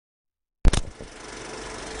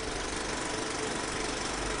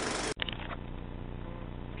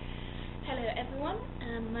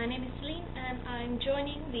I'm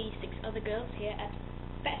joining the 6 other girls here at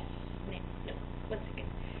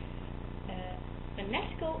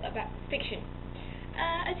Fanatical About Fiction.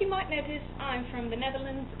 As you might notice, I'm from the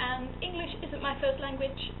Netherlands, and English isn't my first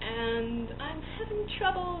language, and I'm having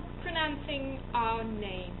trouble pronouncing our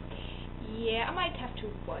name. Yeah, I might have to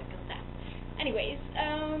work on that. Anyways,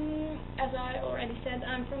 as I already said,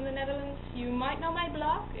 I'm from the Netherlands. You might know my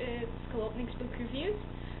blog. It's called Nick's Book Reviews.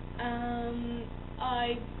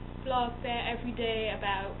 I blog there every day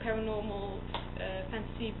about paranormal,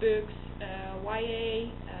 fantasy books,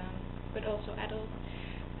 YA, but also adult.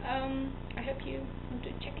 I hope you want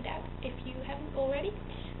to check it out if you haven't already.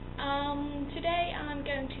 Today I'm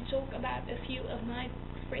going to talk about a few of my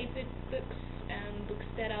favorite books and books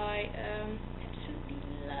that I absolutely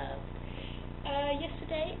love.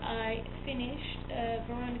 Yesterday I finished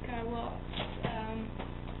Veronica Roth's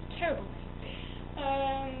terrible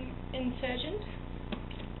name, Insurgent,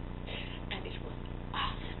 and it was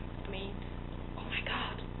awesome. I mean, oh my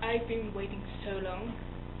god, I've been waiting so long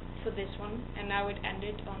for this one, and now it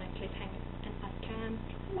ended on a cliffhanger, and I can't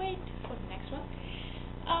wait for the next one.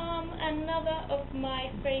 Another of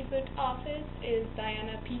my favorite authors is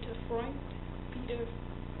Diana Peter Freund.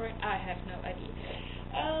 I have no idea.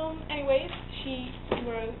 Anyways, she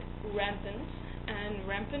wrote Rampant, and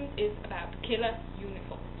Rampant is about killer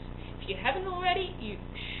unicorns. If you haven't already, you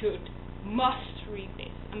must read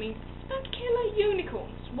this. I mean, it's about killer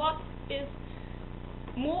unicorns. What is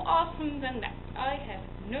more awesome than that? I have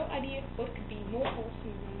no idea what could be more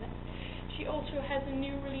awesome than that. She also has a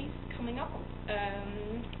new release coming up,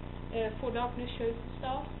 For Darkness Shows the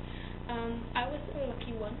Stars. I was a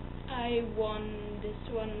lucky one. I won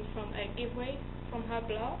this one from a giveaway from her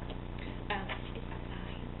blog. It's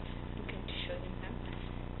online. I'm going to show you now.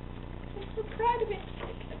 I'm so proud of it.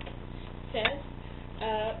 It says,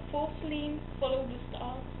 for Celine, Follow the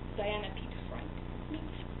Stars, Diana Peter Freund.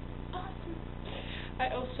 Means awesome. I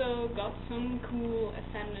also got some cool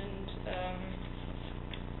Ascendant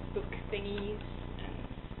book thingies.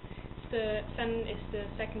 The Ascendant is the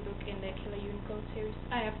second book in the Killer Unicorn series.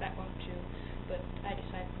 I have that one too, but I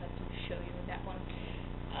decided not to show you that one.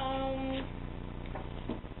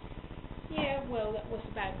 Yeah, well, that was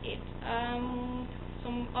about it.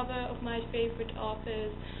 Some other of my favorite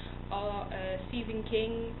authors are Stephen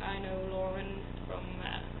King. I know Lauren from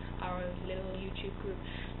our little YouTube group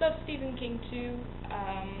loves Stephen King too.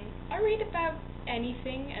 I read about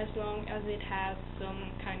anything as long as it has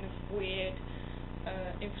some kind of weird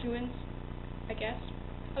influence, I guess.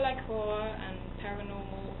 I like horror and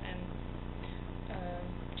paranormal and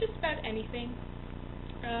just about anything.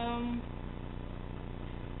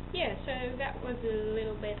 Yeah, so that was a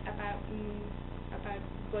little bit about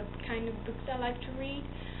what kind of books I like to read.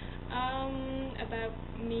 About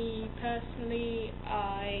me personally,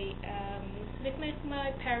 I live with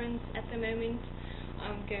my parents at the moment.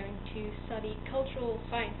 I'm going to study cultural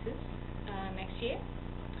sciences next year.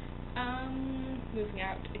 Moving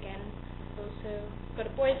out again. Also got a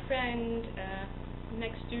boyfriend.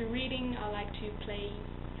 Next to reading, I like to play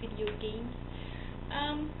video games.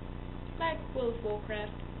 Like World of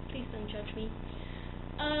Warcraft. Please don't judge me.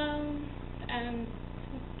 I'm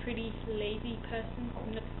a pretty lazy person.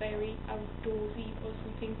 I'm not very outdoorsy or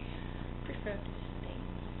something. Prefer to stay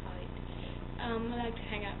inside. I like to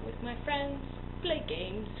hang out with my friends, play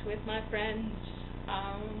games with my friends.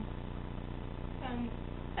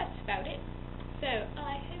 That's about it. So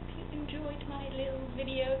I hope you enjoyed my little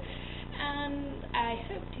video, and I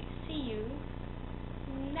hope to see you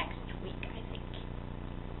next week.